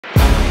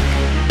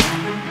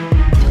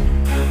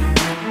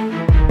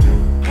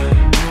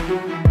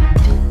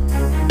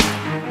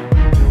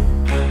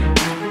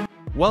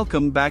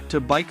Welcome back to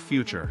Bike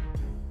Future.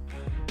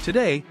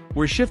 Today,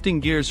 we're shifting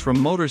gears from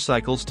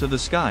motorcycles to the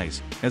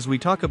skies, as we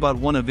talk about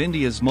one of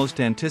India's most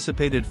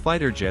anticipated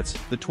fighter jets,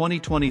 the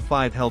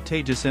 2025 HAL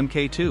Tejas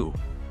Mk2.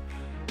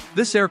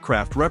 This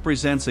aircraft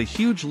represents a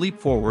huge leap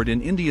forward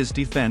in India's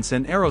defense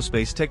and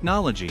aerospace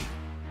technology.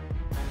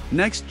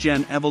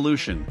 Next-gen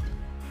evolution.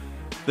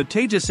 The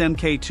Tejas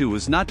Mk2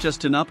 is not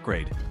just an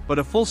upgrade, but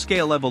a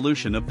full-scale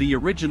evolution of the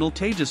original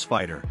Tejas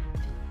fighter.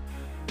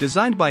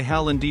 Designed by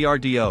HAL and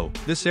DRDO,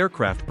 this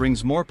aircraft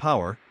brings more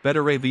power,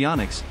 better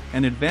avionics,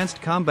 and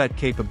advanced combat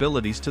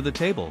capabilities to the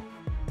table.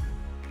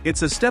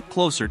 It's a step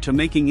closer to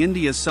making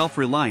India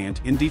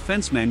self-reliant in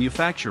defense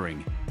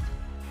manufacturing.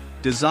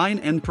 Design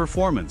and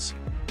performance.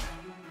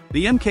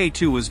 The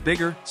Mk2 is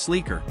bigger,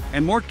 sleeker,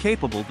 and more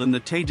capable than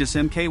the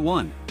Tejas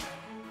Mk1.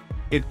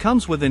 It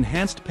comes with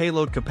enhanced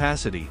payload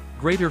capacity,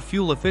 greater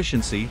fuel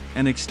efficiency,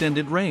 and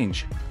extended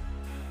range.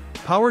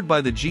 Powered by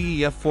the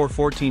GE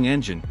F414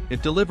 engine,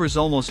 it delivers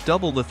almost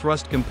double the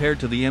thrust compared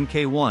to the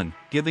Mk1,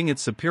 giving it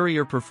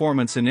superior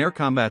performance in air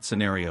combat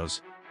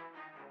scenarios.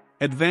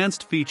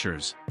 Advanced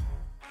features.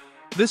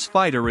 This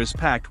fighter is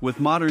packed with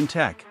modern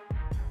tech.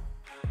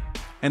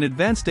 An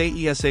advanced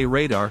AESA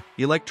radar,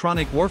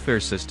 electronic warfare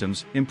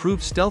systems,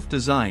 improved stealth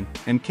design,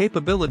 and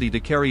capability to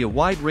carry a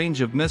wide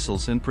range of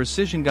missiles and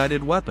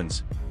precision-guided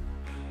weapons.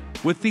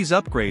 With these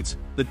upgrades,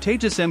 the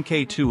Tejas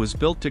Mk2 is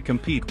built to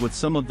compete with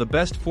some of the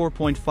best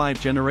 4.5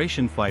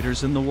 generation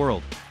fighters in the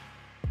world.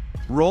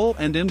 Role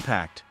and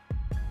impact.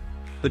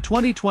 The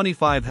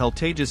 2025 HAL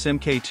Tejas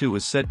Mk2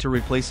 is set to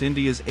replace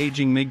India's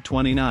aging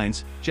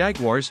MiG-29s,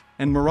 Jaguars,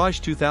 and Mirage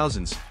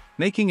 2000s,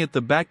 making it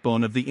the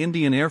backbone of the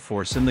Indian Air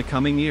Force in the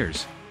coming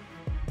years.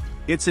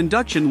 Its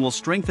induction will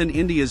strengthen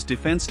India's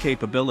defense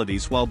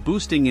capabilities while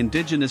boosting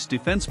indigenous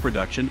defense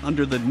production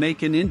under the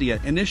Make in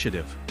India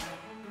initiative.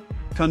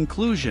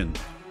 Conclusion.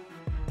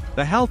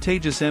 The HAL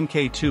Tejas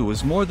Mk2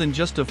 is more than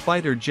just a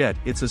fighter jet,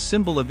 it's a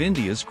symbol of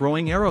India's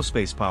growing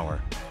aerospace power.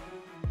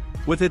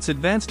 With its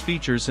advanced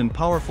features and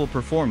powerful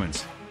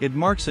performance, it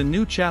marks a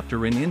new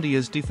chapter in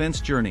India's defense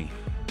journey.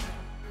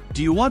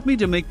 Do you want me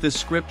to make this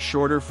script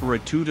shorter for a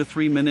 2 to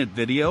 3 minute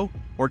video,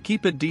 or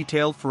keep it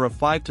detailed for a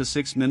 5 to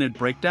 6 minute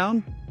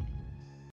breakdown?